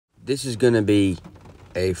This is going to be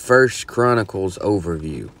a First Chronicles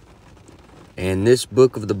overview. And this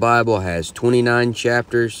book of the Bible has 29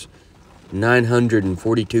 chapters,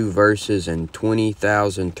 942 verses, and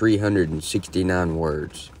 20,369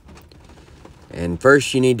 words. And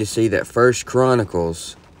first you need to see that First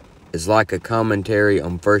Chronicles is like a commentary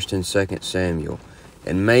on 1st and 2nd Samuel,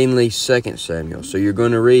 and mainly 2nd Samuel. So you're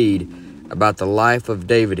going to read about the life of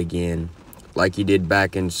David again, like you did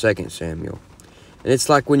back in 2nd Samuel. And it's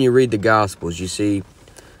like when you read the Gospels, you see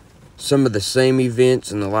some of the same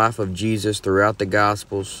events in the life of Jesus throughout the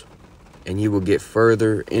Gospels, and you will get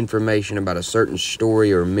further information about a certain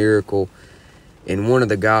story or miracle in one of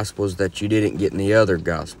the Gospels that you didn't get in the other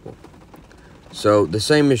Gospel. So the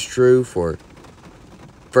same is true for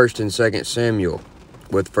 1st and 2nd Samuel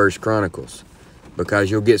with 1st Chronicles,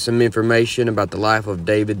 because you'll get some information about the life of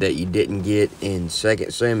David that you didn't get in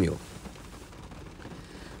 2nd Samuel.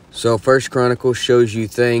 So 1st Chronicles shows you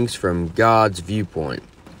things from God's viewpoint,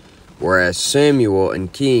 whereas Samuel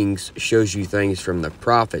and Kings shows you things from the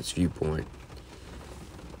prophet's viewpoint.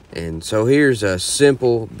 And so here's a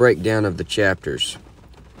simple breakdown of the chapters.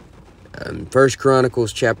 1st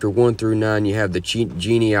Chronicles chapter 1 through 9, you have the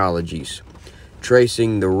genealogies,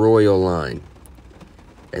 tracing the royal line.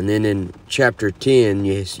 And then in chapter 10,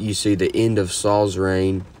 you see the end of Saul's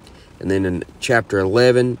reign. And then in chapter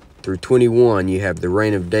 11 through 21, you have the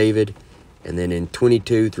reign of David. And then in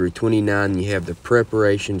 22 through 29, you have the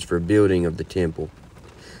preparations for building of the temple.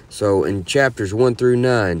 So in chapters 1 through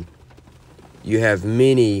 9, you have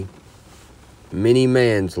many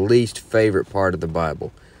man's least favorite part of the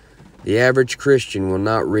Bible. The average Christian will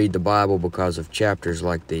not read the Bible because of chapters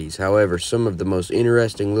like these. However, some of the most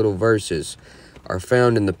interesting little verses are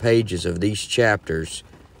found in the pages of these chapters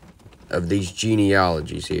of these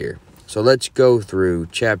genealogies here. So let's go through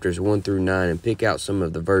chapters 1 through 9 and pick out some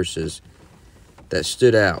of the verses that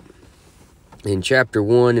stood out. In chapter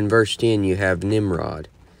 1 and verse 10, you have Nimrod.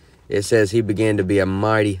 It says he began to be a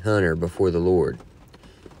mighty hunter before the Lord.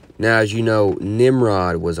 Now, as you know,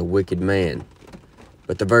 Nimrod was a wicked man,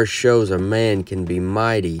 but the verse shows a man can be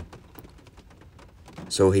mighty.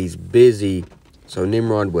 So he's busy. So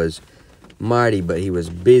Nimrod was mighty, but he was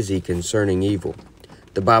busy concerning evil.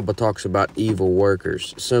 The Bible talks about evil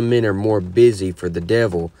workers. Some men are more busy for the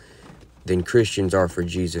devil than Christians are for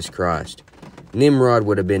Jesus Christ. Nimrod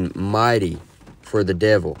would have been mighty for the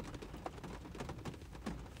devil.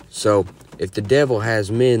 So if the devil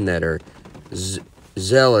has men that are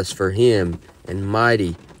zealous for him and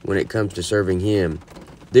mighty when it comes to serving him,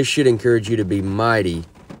 this should encourage you to be mighty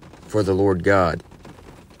for the Lord God.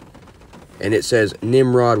 And it says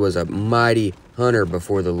Nimrod was a mighty hunter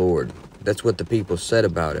before the Lord. That's what the people said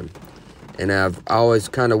about him. And I've always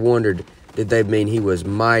kind of wondered, did they mean he was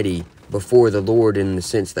mighty before the Lord in the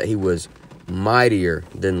sense that he was mightier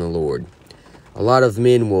than the Lord? A lot of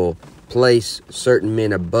men will place certain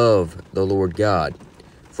men above the Lord God.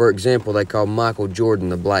 For example, they call Michael Jordan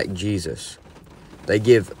the Black Jesus. They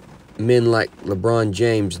give men like LeBron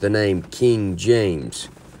James the name King James.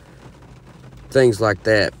 Things like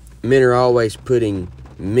that. Men are always putting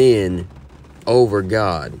men over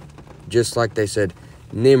God. Just like they said,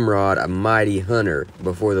 Nimrod, a mighty hunter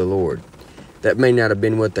before the Lord. That may not have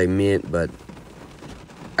been what they meant, but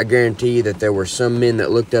I guarantee you that there were some men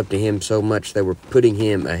that looked up to him so much they were putting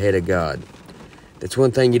him ahead of God. That's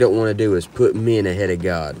one thing you don't want to do, is put men ahead of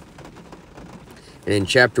God. And in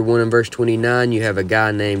chapter 1 and verse 29, you have a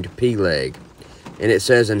guy named Peleg. And it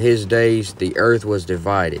says, in his days the earth was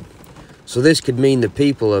divided. So this could mean the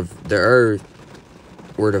people of the earth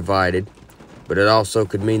were divided, but it also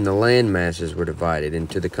could mean the land masses were divided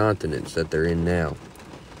into the continents that they're in now.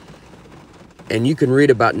 And you can read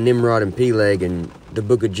about Nimrod and Peleg in the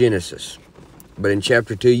book of Genesis. But in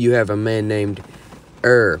chapter 2, you have a man named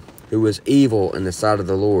who was evil in the sight of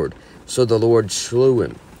the Lord. So the Lord slew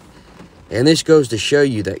him. And this goes to show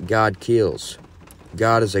you that God kills.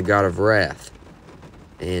 God is a God of wrath.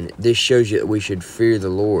 And this shows you that we should fear the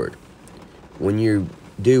Lord. When you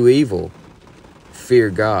do evil, fear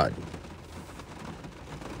God.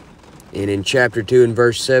 And in chapter 2 and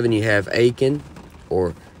verse 7, you have Achan,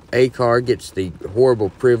 or Achar, gets the horrible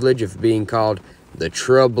privilege of being called the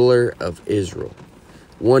troubler of Israel.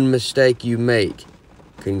 One mistake you make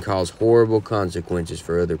can cause horrible consequences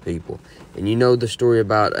for other people. And you know the story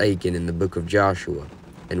about Achan in the book of Joshua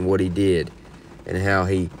and what he did, and how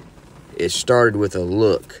it started with a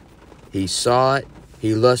look. He saw it,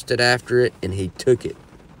 he lusted after it, and he took it.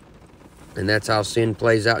 And that's how sin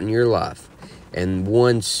plays out in your life. And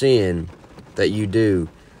one sin that you do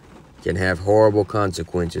can have horrible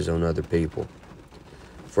consequences on other people.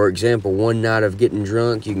 For example, one night of getting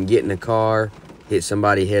drunk, you can get in a car hit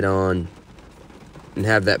somebody head on and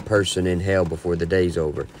have that person in hell before the day's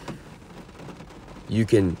over. You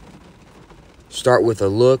can start with a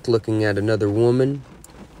looking at another woman,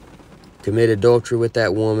 commit adultery with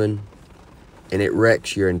that woman, and it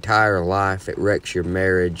wrecks your entire life. It wrecks your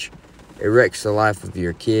marriage. It wrecks the life of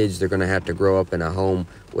your kids. They're going to have to grow up in a home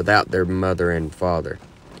without their mother and father.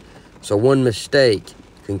 So one mistake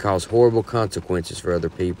can cause horrible consequences for other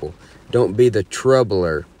people. Don't be the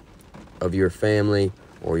troubler of your family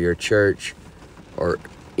or your church or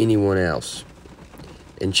anyone else.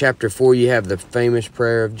 In chapter 4, you have the famous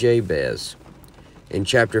prayer of Jabez. In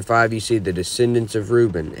chapter 5, you see the descendants of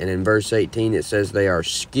Reuben. And in verse 18, it says they are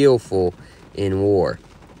skillful in war.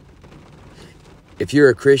 If you're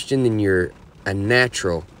a Christian, then you're a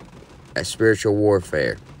natural at spiritual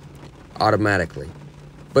warfare, automatically.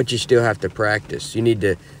 But you still have to practice. You need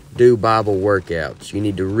to do Bible workouts. You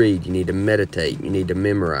need to read. You need to meditate. You need to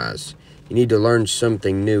memorize. You need to learn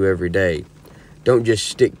something new every day. Don't just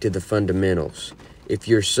stick to the fundamentals. If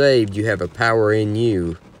you're saved, you have a power in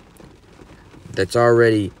you that's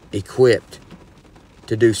already equipped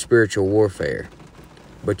to do spiritual warfare.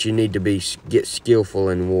 But you need to get skillful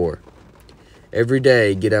in war. Every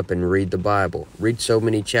day, get up and read the Bible. Read so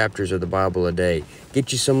many chapters of the Bible a day.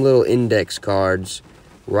 Get you some little index cards.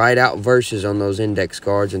 Write out verses on those index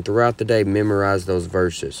cards, and throughout the day, memorize those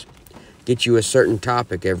verses. Get you a certain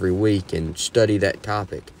topic every week and study that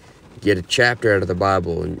topic. Get a chapter out of the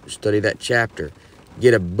Bible and study that chapter.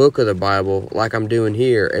 Get a book of the Bible, like I'm doing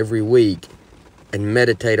here, every week, and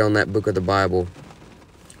meditate on that book of the Bible.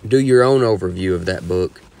 Do your own overview of that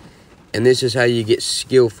book. And this is how you get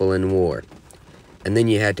skillful in war. And then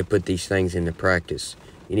you have to put these things into practice.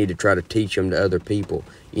 You need to try to teach them to other people.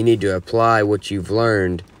 You need to apply what you've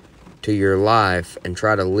learned to your life and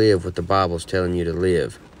try to live what the Bible's telling you to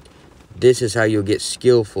live. This is how you'll get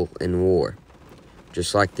skillful in war,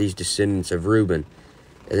 just like these descendants of Reuben.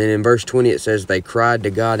 And then in verse 20 it says, they cried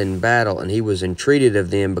to God in battle, and he was entreated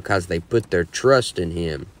of them because they put their trust in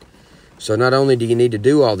him. So not only do you need to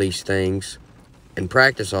do all these things and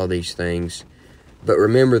practice all these things, but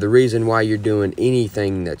remember, the reason why you're doing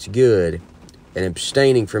anything that's good and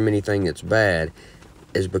abstaining from anything that's bad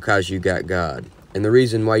is because you got God. And the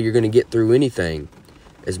reason why you're going to get through anything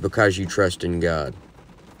is because you trust in God.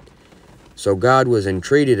 So God was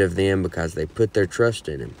entreated of them because they put their trust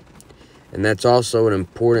in him. And that's also an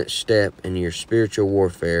important step in your spiritual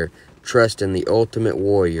warfare. Trust in the ultimate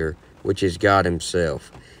warrior, which is God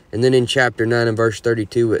himself. And then in chapter 9 and verse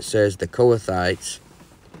 32, it says, the Kohathites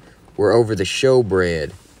were over the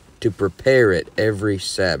showbread to prepare it every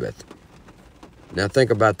Sabbath. Now think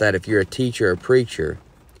about that. If you're a teacher or preacher,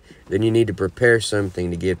 then you need to prepare something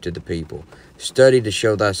to give to the people. Study to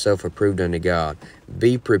show thyself approved unto God.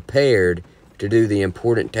 Be prepared to do the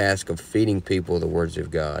important task of feeding people the words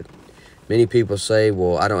of God. Many people say,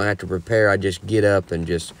 well, I don't have to prepare. I just get up and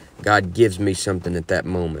God gives me something at that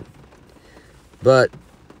moment. But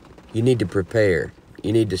you need to prepare.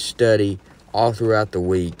 You need to study all throughout the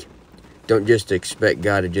week. Don't just expect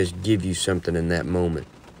God to just give you something in that moment.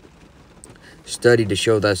 Study to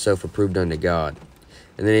show thyself approved unto God.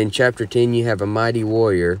 And then in chapter 10, you have a mighty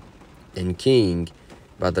warrior and king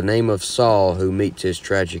by the name of Saul who meets his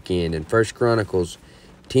tragic end. In 1 Chronicles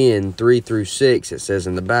 10, 3-6, it says,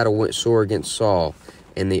 and the battle went sore against Saul,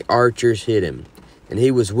 and the archers hit him, and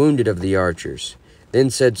he was wounded of the archers.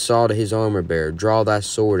 Then said Saul to his armor-bearer, draw thy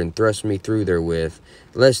sword, and thrust me through therewith,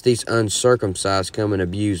 lest these uncircumcised come and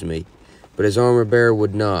abuse me. But his armor-bearer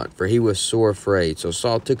would not, for he was sore afraid. So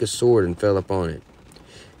Saul took a sword and fell upon it.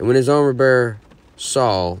 And when his armor-bearer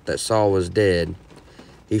saw that Saul was dead,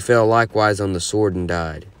 he fell likewise on the sword and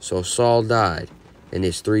died. So Saul died, and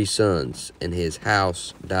his 3 sons, and his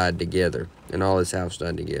house died together, and all his house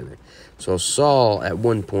died together. So Saul at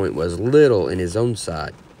one point was little in his own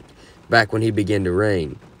sight, back when he began to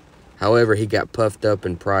reign. However, he got puffed up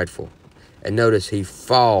and prideful. And notice he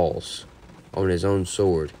falls on his own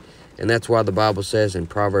sword. And that's why the Bible says in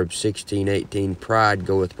Proverbs 16:18, pride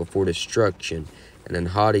goeth before destruction, and an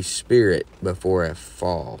haughty spirit before a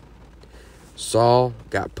fall. Saul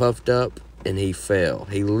got puffed up and he fell.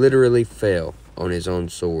 He literally fell on his own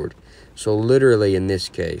sword. So literally in this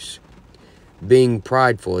case, being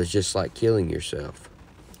prideful is just like killing yourself.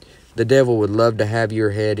 The devil would love to have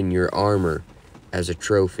your head and your armor as a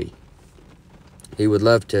trophy. He would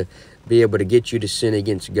love to be able to get you to sin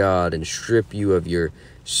against God and strip you of your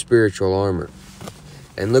spiritual armor.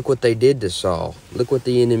 And look what they did to Saul. Look what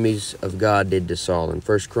the enemies of God did to Saul. In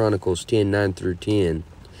 1 Chronicles 10, 9-10,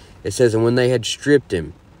 it says, and when they had stripped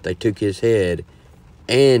him, they took his head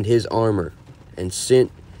and his armor and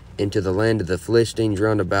sent into the land of the Philistines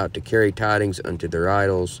round about, to carry tidings unto their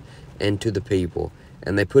idols and to the people.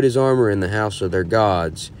 And they put his armor in the house of their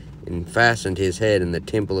gods, and fastened his head in the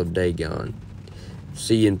temple of Dagon.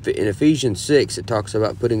 See, in Ephesians 6, it talks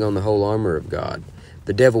about putting on the whole armor of God.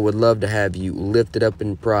 The devil would love to have you lifted up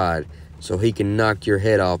in pride so he can knock your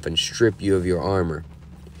head off and strip you of your armor.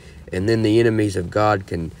 And then the enemies of God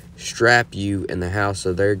can strap you in the house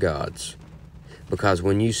of their gods. Because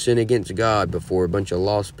when you sin against God before a bunch of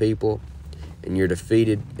lost people, and you're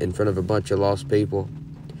defeated in front of a bunch of lost people,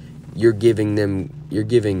 you're giving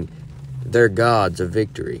their gods a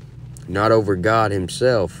victory. Not over God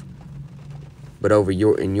himself, but over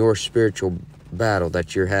in your spiritual battle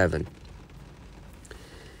that you're having.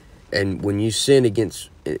 And when you sin against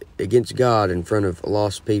God in front of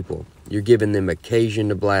lost people, you're giving them occasion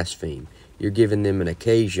to blaspheme. You're giving them an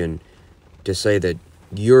occasion to say that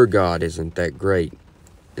your God isn't that great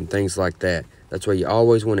and things like that. That's why you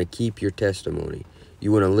always want to keep your testimony.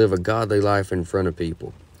 You want to live a godly life in front of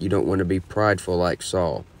people. You don't want to be prideful like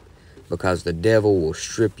Saul, because the devil will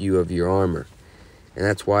strip you of your armor. And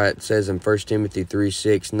that's why it says in 1 Timothy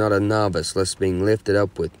 3:6, not a novice, lest being lifted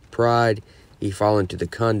up with pride, he fall into the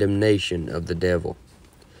condemnation of the devil.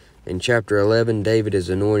 In chapter 11, David is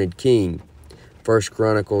anointed king. 1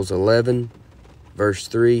 Chronicles 11, verse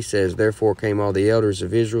 3 says, therefore came all the elders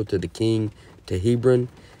of Israel to the king to Hebron,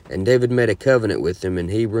 and David made a covenant with them in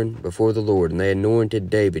Hebron before the Lord, and they anointed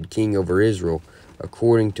David king over Israel,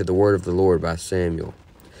 according to the word of the Lord by Samuel.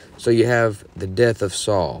 So you have the death of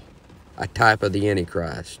Saul, a type of the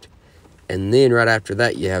Antichrist. And then right after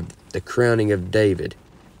that, you have the crowning of David,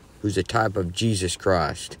 who's a type of Jesus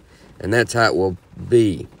Christ. And that's how it will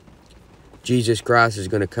be. Jesus Christ is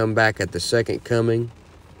going to come back at the second coming,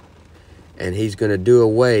 and he's going to do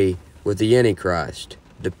away with the Antichrist,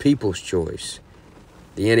 the people's choice.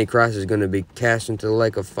 The Antichrist is going to be cast into the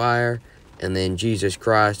lake of fire, and then Jesus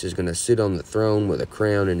Christ is going to sit on the throne with a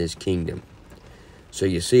crown in his kingdom. So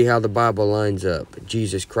you see how the Bible lines up.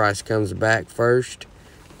 Jesus Christ comes back first,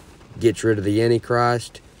 gets rid of the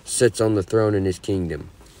Antichrist, sits on the throne in his kingdom.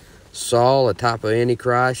 Saul, a type of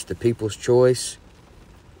Antichrist, the people's choice,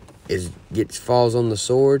 falls on the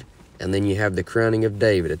sword, and then you have the crowning of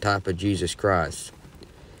David, a type of Jesus Christ.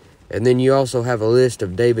 And then you also have a list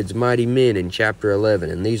of David's mighty men in chapter 11,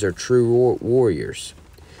 and these are true warriors.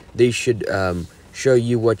 These should show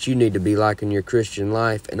you what you need to be like in your Christian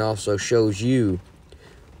life, and also shows you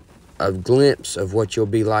a glimpse of what you'll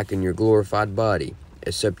be like in your glorified body,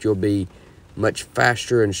 except you'll be much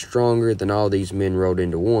faster and stronger than all these men rolled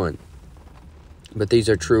into one. But these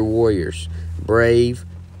are true warriors, brave,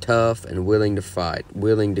 tough, and willing to fight,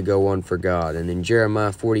 willing to go on for God. And in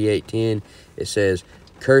Jeremiah 48:10, it says,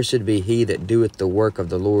 cursed be he that doeth the work of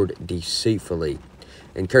the Lord deceitfully,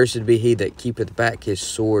 and cursed be he that keepeth back his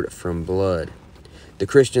sword from blood. The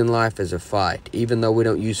Christian life is a fight. Even though we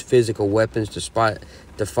don't use physical weapons to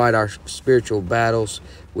fight our spiritual battles,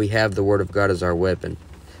 we have the Word of God as our weapon.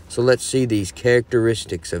 So let's see these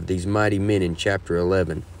characteristics of these mighty men in chapter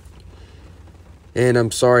 11. And I'm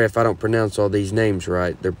sorry if I don't pronounce all these names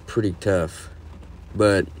right. They're pretty tough.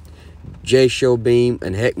 But Jashobeam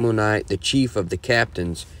and Hechmonite, the chief of the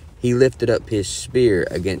captains, he lifted up his spear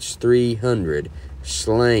against 300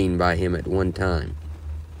 slain by him at one time.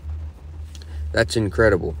 That's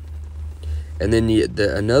incredible. And then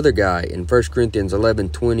another guy in 1 Corinthians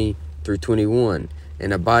 11:20 through 21.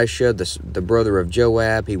 And Abishai, the brother of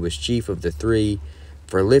Joab, he was chief of the three.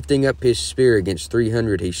 For lifting up his spear against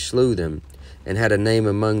 300, he slew them, and had a name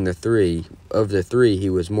among the three. Of the three, he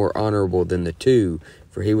was more honorable than the two,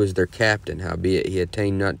 for he was their captain, howbeit he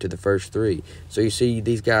attained not to the first three. So you see,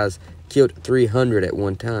 these guys killed 300 at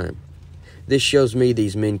one time. This shows me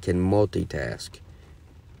these men can multitask.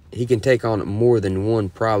 He can take on more than one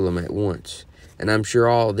problem at once. And I'm sure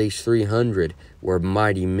all these 300 were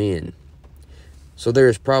mighty men. So there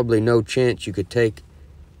is probably no chance you could take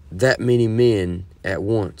that many men at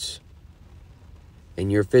once. In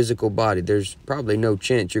your physical body, there's probably no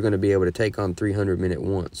chance you're going to be able to take on 300 men at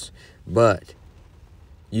once. But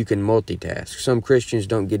you can multitask. Some Christians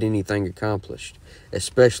don't get anything accomplished,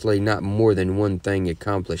 especially not more than one thing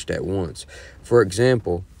accomplished at once. For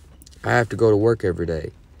example, I have to go to work every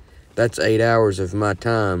day. That's 8 hours of my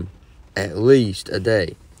time, at least a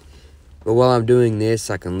day. But while I'm doing this,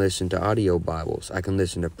 I can listen to audio Bibles. I can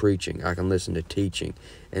listen to preaching. I can listen to teaching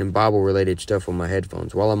and Bible-related stuff on my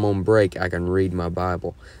headphones. While I'm on break, I can read my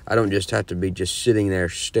Bible. I don't just have to be just sitting there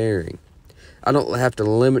staring. I don't have to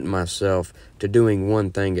limit myself to doing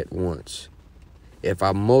one thing at once. If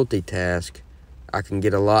I multitask, I can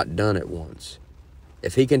get a lot done at once.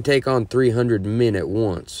 If he can take on 300 men at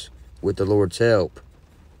once with the Lord's help,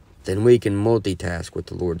 then we can multitask with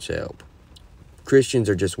the Lord's help. Christians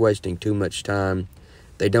are just wasting too much time.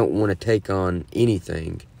 They don't want to take on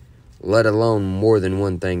anything, let alone more than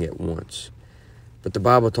one thing at once. But the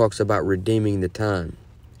Bible talks about redeeming the time.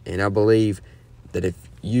 And I believe that if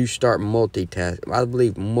you start I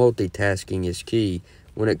believe multitasking is key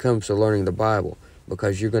when it comes to learning the Bible,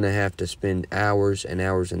 because you're going to have to spend hours and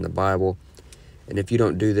hours in the Bible. And if you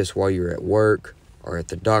don't do this while you're at work or at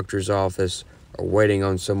the doctor's office or waiting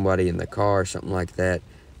on somebody in the car or something like that,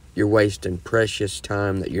 you're wasting precious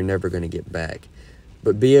time that you're never going to get back.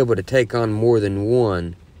 But be able to take on more than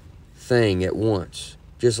one thing at once,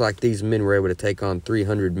 just like these men were able to take on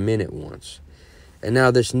 300 men at once. And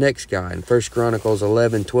now this next guy in 1 Chronicles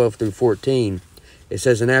 11:12 through 14, it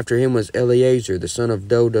says, "And after him was Eleazar, the son of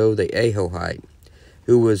Dodo the Ahohite,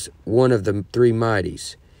 who was one of the three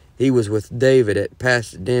mighties. He was with David at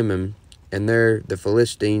Pas-dammim, and there the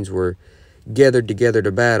Philistines were gathered together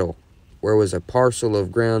to battle, where was a parcel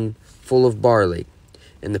of ground full of barley.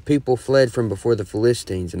 And the people fled from before the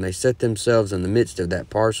Philistines, and they set themselves in the midst of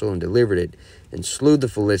that parcel and delivered it, and slew the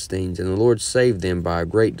Philistines, and the Lord saved them by a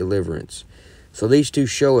great deliverance." So these two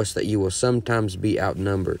show us that you will sometimes be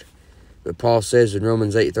outnumbered. But Paul says in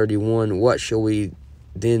Romans 8:31, "What shall we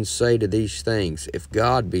then say to these things? If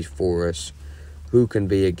God be for us, who can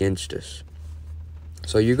be against us?"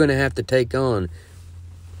 So you're going to have to take on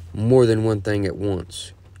more than one thing at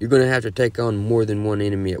once. You're going to have to take on more than one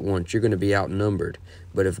enemy at once. You're going to be outnumbered.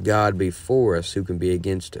 But if God be for us, who can be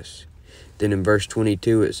against us? Then in verse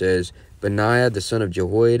 22 it says, "Benaiah the son of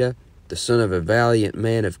Jehoiada, the son of a valiant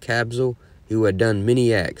man of Kabzeel, who had done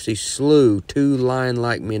many acts, he slew 2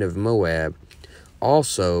 lion-like men of Moab.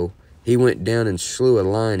 Also he went down and slew a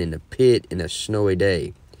lion in a pit in a snowy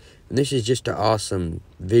day." And this is just an awesome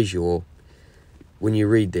visual when you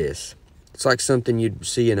read this. It's like something you'd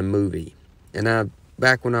see in a movie. And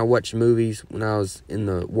back when I watched movies, when I was in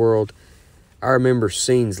the world, I remember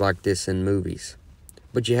scenes like this in movies.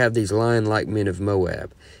 But you have these lion-like men of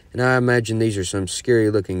Moab. And I imagine these are some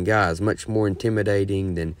scary-looking guys, much more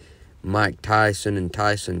intimidating than Mike Tyson and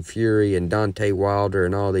Tyson Fury and Deontay Wilder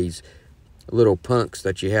and all these little punks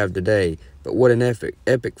that you have today. But what an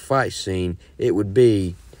epic fight scene it would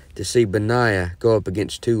be to see Benaiah go up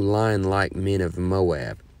against 2 lion-like men of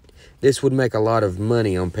Moab. This would make a lot of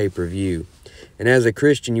money on pay-per-view. And as a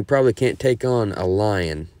Christian, you probably can't take on a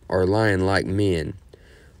lion or lion-like men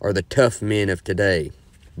or the tough men of today.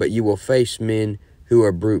 But you will face men who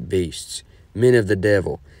are brute beasts, men of the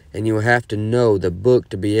devil. And you will have to know the book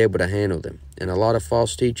to be able to handle them. And a lot of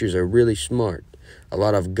false teachers are really smart. A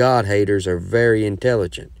lot of God haters are very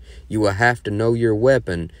intelligent. You will have to know your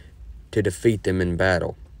weapon to defeat them in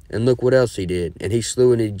battle. And look what else he did. "And he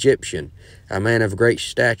slew an Egyptian, a man of great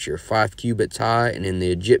stature, 5 cubits high, and in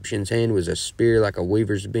the Egyptian's hand was a spear like a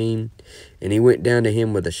weaver's beam. And he went down to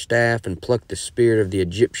him with a staff, and plucked the spirit of the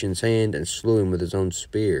Egyptian's hand, and slew him with his own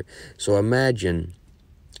spear." So imagine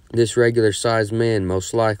this regular-sized man,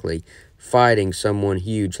 most likely, fighting someone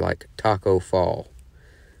huge like Taco Fall,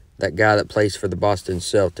 that guy that plays for the Boston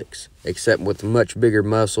Celtics, except with much bigger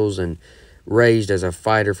muscles and raised as a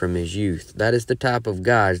fighter from his youth. That is the type of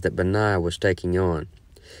guys that Benaiah was taking on.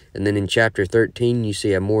 And then in chapter 13, you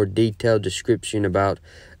see a more detailed description about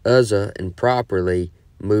Uzzah and properly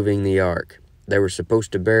moving the ark. They were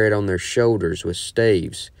supposed to bear it on their shoulders with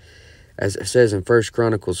staves. As it says in 1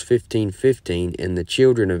 Chronicles 15:15, "And the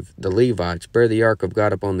children of the Levites bear the ark of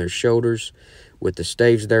God upon their shoulders, with the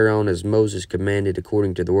staves thereon, as Moses commanded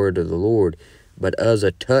according to the word of the Lord. But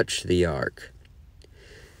Uzzah touched the ark."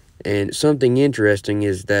 And something interesting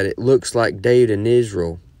is that it looks like David and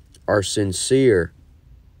Israel are sincere.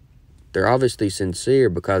 They're obviously sincere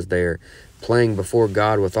because they're playing before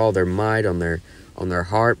God with all their might on their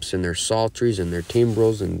harps and their psalteries and their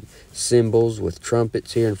timbrels and cymbals with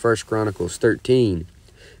trumpets here in 1 Chronicles 13.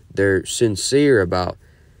 They're sincere about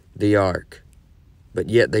the ark, but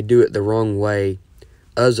yet they do it the wrong way.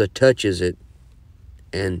 Uzzah touches it,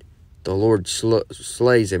 and the Lord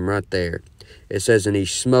slays him right there. It says, "And he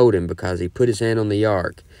smote him because he put his hand on the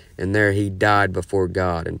ark, and there he died before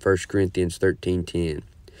God," in 1 Corinthians 13:10.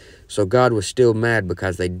 So God was still mad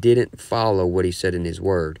because they didn't follow what he said in his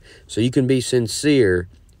word. So you can be sincere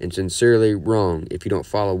and sincerely wrong if you don't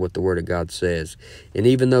follow what the word of God says. And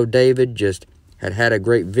even though David just had a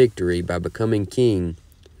great victory by becoming king,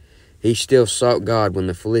 he still sought God when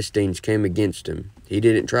the Philistines came against him. He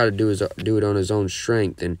didn't try to do it on his own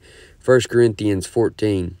strength. In 1 Corinthians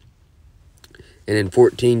 14, and in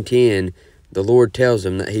 14:10, the Lord tells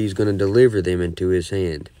him that he's going to deliver them into his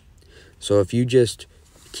hand. So if you just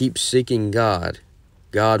keep seeking God,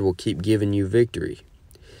 God will keep giving you victory.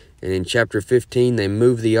 And in chapter 15, they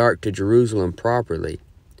moved the ark to Jerusalem properly.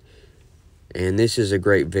 And this is a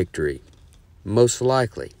great victory. Most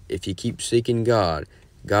likely, if you keep seeking God,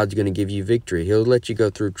 God's going to give you victory. He'll let you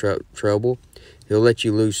go through trouble. He'll let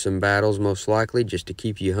you lose some battles, most likely, just to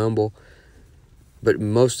keep you humble. But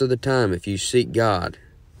most of the time, if you seek God,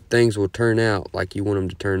 things will turn out like you want them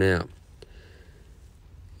to turn out.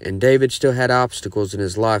 And David still had obstacles in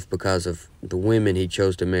his life because of the women he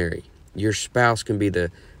chose to marry. Your spouse can be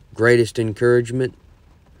the greatest encouragement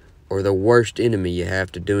or the worst enemy you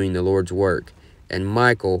have to doing the Lord's work. And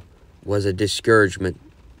Michal was a discouragement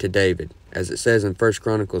to David. As it says in 1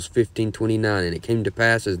 Chronicles 15:29, and it came to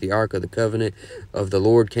pass as the ark of the covenant of the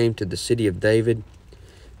Lord came to the city of David,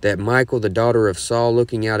 that Michal, the daughter of Saul,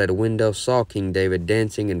 looking out at a window, saw King David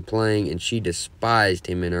dancing and playing, and she despised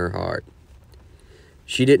him in her heart.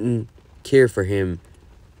 She didn't care for him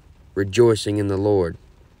rejoicing in the Lord.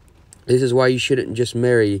 This is why you shouldn't just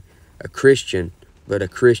marry a Christian, but a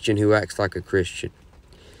Christian who acts like a Christian.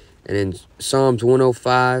 And in Psalms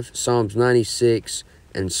 105, Psalms 96,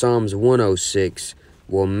 and Psalms 106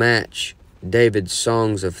 will match David's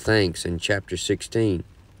songs of thanks in chapter 16.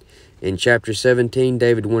 In chapter 17,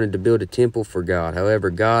 David wanted to build a temple for God. However,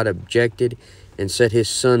 God objected and said his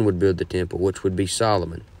son would build the temple, which would be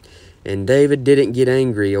Solomon. And David didn't get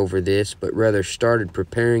angry over this, but rather started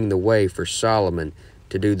preparing the way for Solomon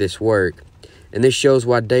to do this work. And this shows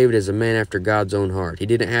why David is a man after God's own heart. He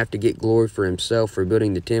didn't have to get glory for himself for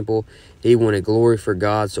building the temple. He wanted glory for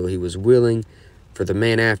God, so he was willing for the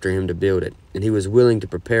man after him to build it. And he was willing to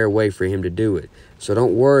prepare a way for him to do it. So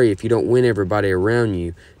don't worry if you don't win everybody around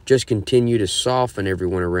you. Just continue to soften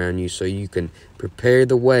everyone around you so you can prepare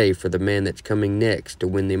the way for the man that's coming next to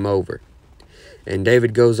win them over. And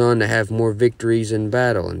David goes on to have more victories in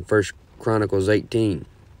battle in 1 Chronicles 18.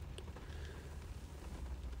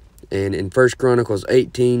 And in 1 Chronicles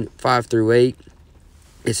 18, 5 through 8,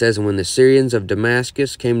 it says, "And when the Syrians of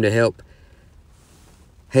Damascus came to help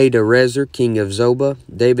Hadarezer, king of Zobah,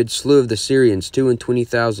 David slew of the Syrians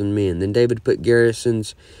 22,000 men. Then David put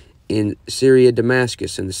garrisons in Syria,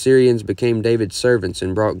 Damascus, and the Syrians became David's servants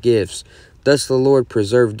and brought gifts. Thus the Lord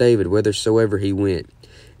preserved David whithersoever he went.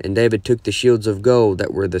 And David took the shields of gold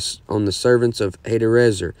that were on the servants of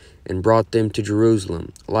Hadarezer and brought them to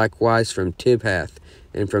Jerusalem. Likewise from Tibhath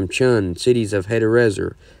and from Chun, cities of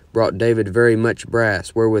Hadarezer, brought David very much brass,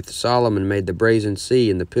 wherewith Solomon made the brazen sea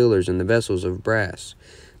and the pillars and the vessels of brass."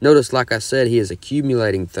 Notice, like I said, he is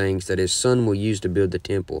accumulating things that his son will use to build the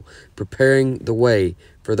temple, preparing the way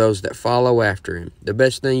for those that follow after him. The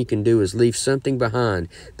best thing you can do is leave something behind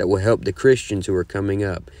that will help the Christians who are coming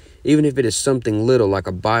up. Even if it is something little like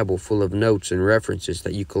a Bible full of notes and references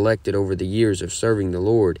that you collected over the years of serving the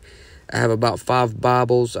Lord. I have about 5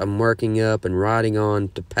 Bibles I'm working up and writing on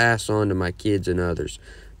to pass on to my kids and others.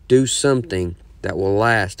 Do something that will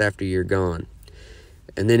last after you're gone.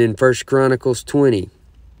 And then in 1 Chronicles 20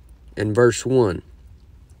 and verse 1,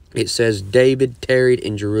 it says, "David tarried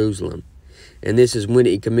in Jerusalem." And this is when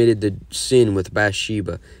he committed the sin with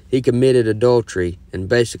Bathsheba. He committed adultery and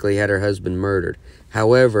basically had her husband murdered.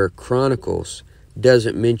 However, Chronicles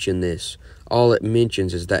doesn't mention this. All it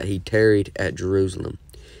mentions is that he tarried at Jerusalem.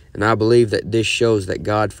 And I believe that this shows that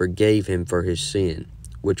God forgave him for his sin,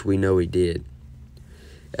 which we know he did.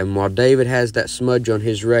 And while David has that smudge on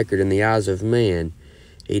his record in the eyes of man,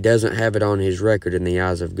 he doesn't have it on his record in the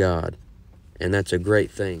eyes of God. And that's a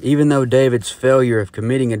great thing. Even though David's failure of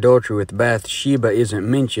committing adultery with Bathsheba isn't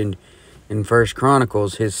mentioned in 1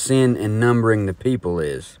 Chronicles, his sin in numbering the people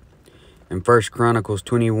is. In 1 Chronicles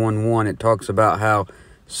 21:1, it talks about how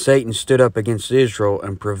Satan stood up against Israel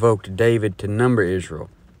and provoked David to number Israel.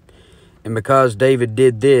 And because David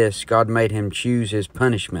did this, God made him choose his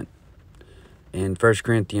punishment in 1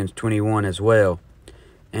 Corinthians 21 as well.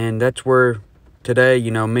 And that's where today,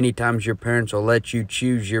 many times your parents will let you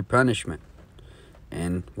choose your punishment.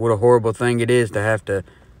 And what a horrible thing it is to have to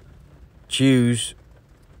choose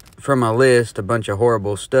from a list a bunch of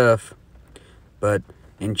horrible stuff. But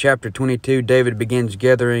in chapter 22, David begins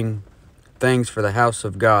gathering things for the house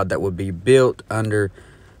of God that would be built under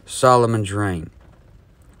Solomon's reign.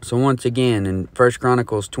 So once again, in 1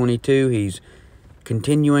 Chronicles 22, he's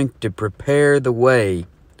continuing to prepare the way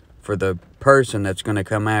for the person that's going to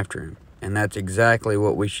come after him. And that's exactly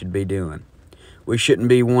what we should be doing. We shouldn't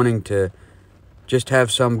be wanting to just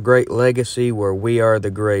have some great legacy where we are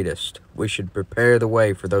the greatest. We should prepare the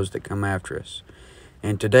way for those that come after us.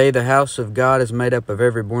 And today the house of God is made up of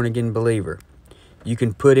every born-again believer. You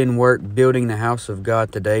can put in work building the house of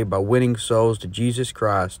God today by winning souls to Jesus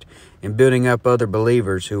Christ and building up other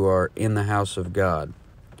believers who are in the house of God.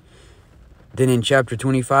 Then in chapter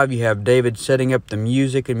 25, you have David setting up the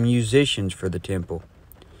music and musicians for the temple.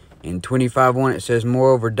 In 25:1, it says,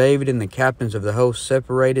 Moreover, David and the captains of the host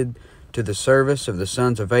separated to the service of the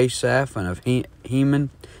sons of Asaph and of Heman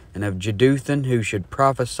and of Jeduthun, who should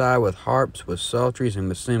prophesy with harps, with psalteries, and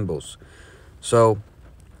with cymbals. So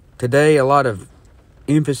today a lot of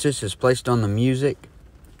emphasis is placed on the music,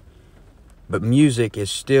 but music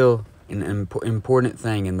is still an important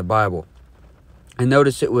thing in the Bible. And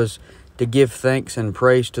notice it was to give thanks and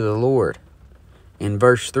praise to the Lord. In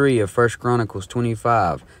verse 3 of 1 Chronicles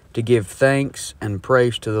 25, to give thanks and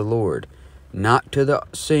praise to the Lord. Not to the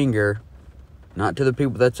singer, not to the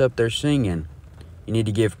people that's up there singing. You need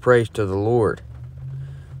to give praise to the Lord.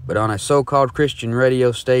 But on a so-called Christian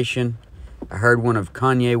radio station, I heard one of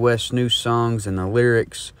Kanye West's new songs, and the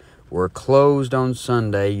lyrics were, "Closed on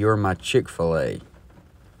Sunday, you're my Chick-fil-A."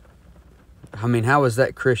 I mean, how is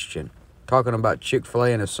that Christian? Talking about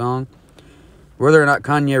Chick-fil-A in a song? Whether or not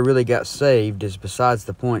Kanye really got saved is besides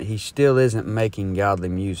the point. He still isn't making godly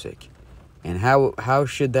music. And how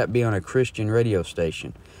should that be on a Christian radio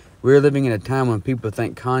station? We're living in a time when people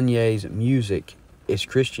think Kanye's music is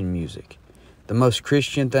Christian music. The most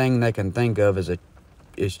Christian thing they can think of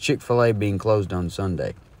is Chick-fil-A being closed on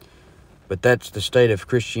Sunday. But that's the state of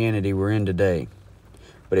Christianity we're in today.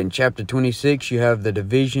 But in chapter 26, you have the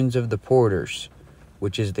divisions of the porters,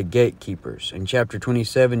 which is the gatekeepers. In chapter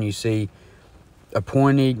 27, you see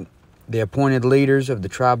the appointed leaders of the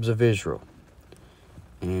tribes of Israel.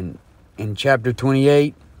 And in chapter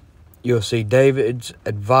 28, you'll see David's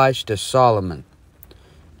advice to Solomon.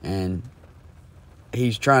 And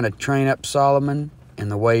he's trying to train up Solomon in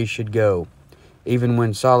the way he should go. Even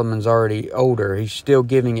when Solomon's already older, he's still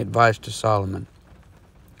giving advice to Solomon.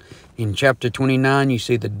 In chapter 29, you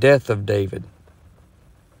see the death of David.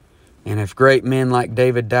 And if great men like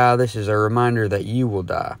David die, this is a reminder that you will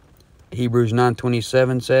die. Hebrews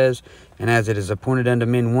 9:27 says, And as it is appointed unto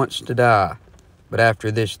men once to die, but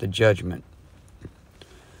after this the judgment.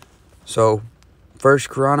 So, 1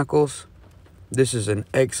 Chronicles, this is an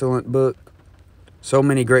excellent book. So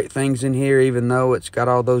many great things in here, even though it's got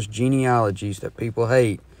all those genealogies that people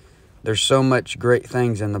hate. There's so much great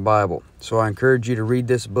things in the Bible. So I encourage you to read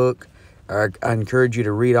this book. I encourage you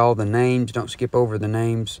to read all the names. Don't skip over the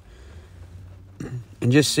names.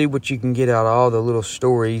 And just see what you can get out of all the little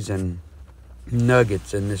stories and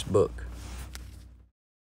nuggets in this book.